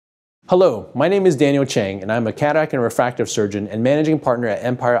Hello, my name is Daniel Chang, and I'm a cataract and refractive surgeon and managing partner at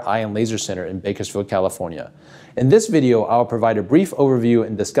Empire Eye and Laser Center in Bakersfield, California. In this video, I will provide a brief overview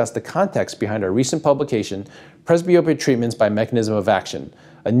and discuss the context behind our recent publication, Presbyopia Treatments by Mechanism of Action,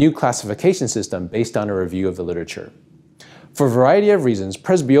 a new classification system based on a review of the literature. For a variety of reasons,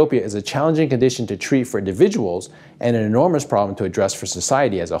 presbyopia is a challenging condition to treat for individuals and an enormous problem to address for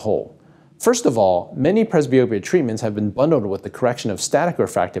society as a whole. First of all, many presbyopia treatments have been bundled with the correction of static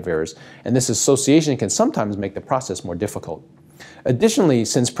refractive errors, and this association can sometimes make the process more difficult. Additionally,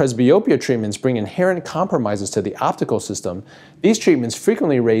 since presbyopia treatments bring inherent compromises to the optical system, these treatments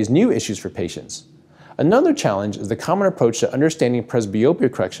frequently raise new issues for patients. Another challenge is the common approach to understanding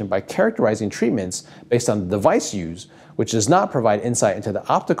presbyopia correction by characterizing treatments based on the device used, which does not provide insight into the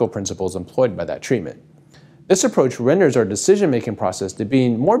optical principles employed by that treatment. This approach renders our decision-making process to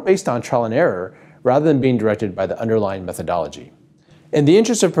being more based on trial and error rather than being directed by the underlying methodology. In the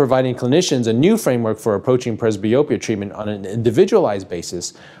interest of providing clinicians a new framework for approaching presbyopia treatment on an individualized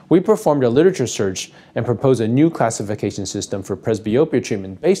basis, we performed a literature search and proposed a new classification system for presbyopia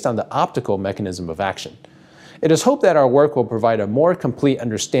treatment based on the optical mechanism of action. It is hoped that our work will provide a more complete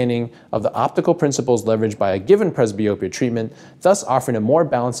understanding of the optical principles leveraged by a given presbyopia treatment, thus offering a more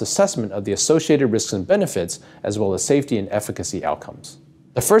balanced assessment of the associated risks and benefits, as well as safety and efficacy outcomes.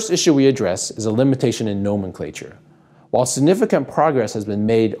 The first issue we address is a limitation in nomenclature. While significant progress has been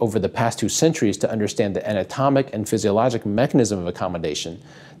made over the past 2 centuries to understand the anatomic and physiologic mechanism of accommodation,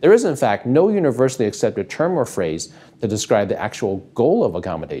 there is in fact no universally accepted term or phrase to describe the actual goal of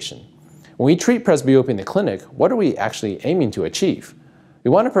accommodation. When we treat presbyopia in the clinic, what are we actually aiming to achieve?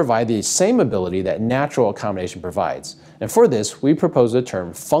 We want to provide the same ability that natural accommodation provides, and for this, we propose the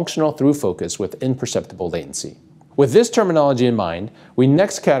term functional through focus with imperceptible latency. With this terminology in mind, we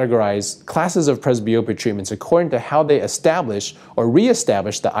next categorize classes of presbyopia treatments according to how they establish or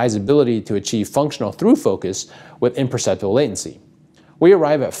re-establish the eye's ability to achieve functional through focus with imperceptible latency. We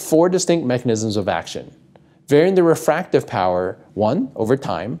arrive at 4 distinct mechanisms of action: varying the refractive power, 1, over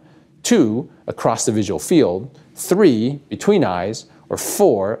time, 2, across the visual field, 3, between eyes, or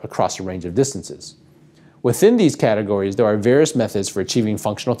 4, across a range of distances. Within these categories, there are various methods for achieving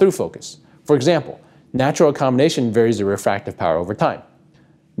functional through focus. For example, natural accommodation varies the refractive power over time.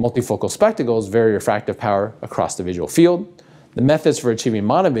 Multifocal spectacles vary refractive power across the visual field. The methods for achieving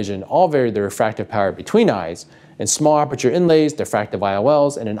monovision all vary the refractive power between eyes, and small aperture inlays, diffractive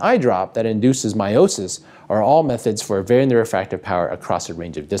IOLs, and an eye drop that induces miosis are all methods for varying the refractive power across a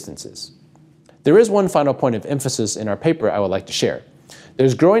range of distances. There is one final point of emphasis in our paper I would like to share.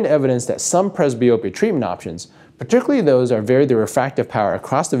 There's growing evidence that some presbyopia treatment options, particularly those that vary the refractive power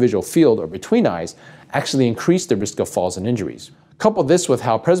across the visual field or between eyes, actually increase the risk of falls and injuries. Couple this with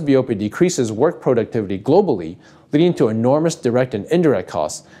how presbyopia decreases work productivity globally, leading to enormous direct and indirect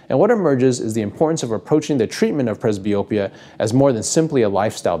costs, and what emerges is the importance of approaching the treatment of presbyopia as more than simply a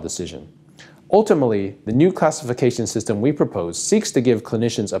lifestyle decision. Ultimately, the new classification system we propose seeks to give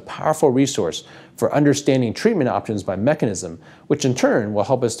clinicians a powerful resource for understanding treatment options by mechanism, which in turn will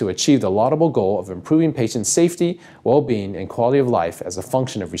help us to achieve the laudable goal of improving patients' safety, well-being, and quality of life as a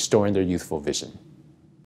function of restoring their youthful vision.